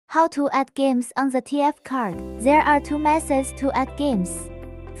How to add games on the TF card. There are two methods to add games.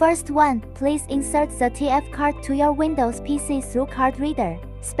 First one, please insert the TF card to your Windows PC through card reader.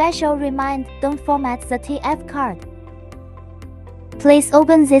 Special remind, don't format the TF card. Please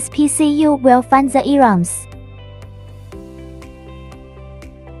open this PC, you will find the EEROMS.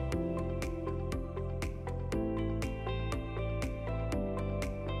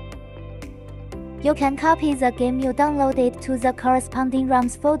 You can copy the game you downloaded to the corresponding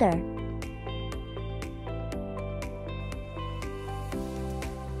ROMs folder.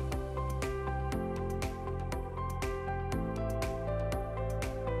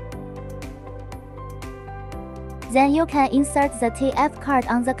 Then you can insert the TF card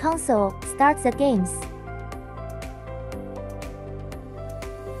on the console, start the games.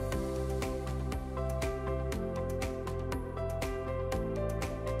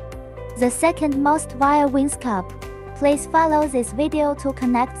 The second most via winscp. Please follow this video to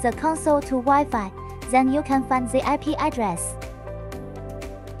connect the console to Wi-Fi, then you can find the IP address.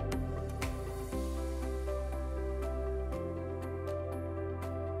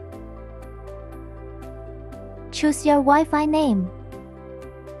 Choose your Wi-Fi name.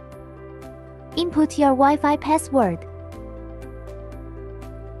 Input your Wi-Fi password.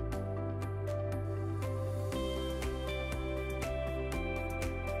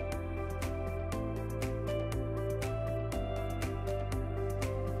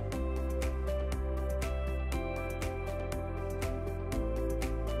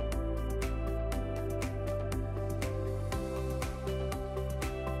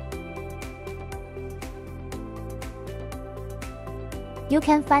 You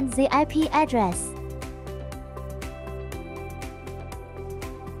can find the IP address.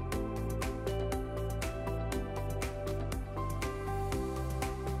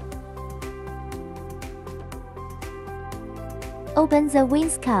 Open the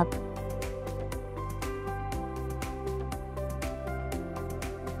winscp.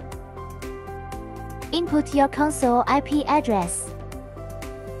 Input your console IP address.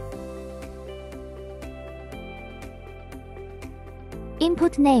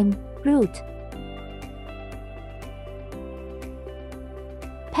 Input name, root.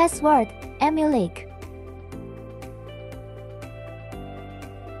 Password, emulator.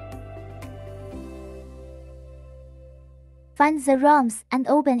 Find the ROMs and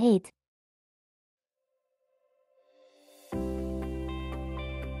open it.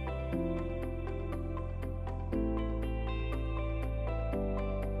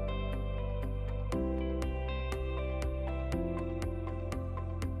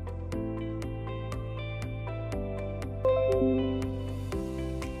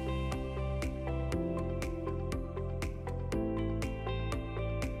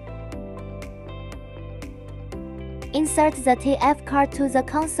 Insert the TF card to the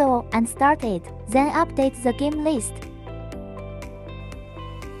console and start it, then update the game list.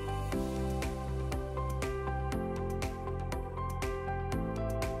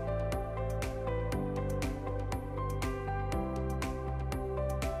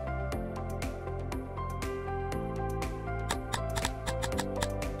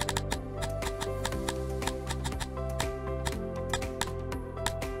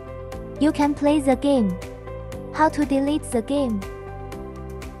 You can play the game. How to delete the game?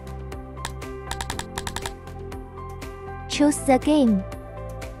 Choose the game.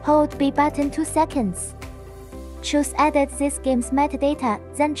 Hold B button 2 seconds. Choose Edit this game's metadata,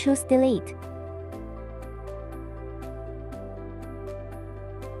 then choose Delete.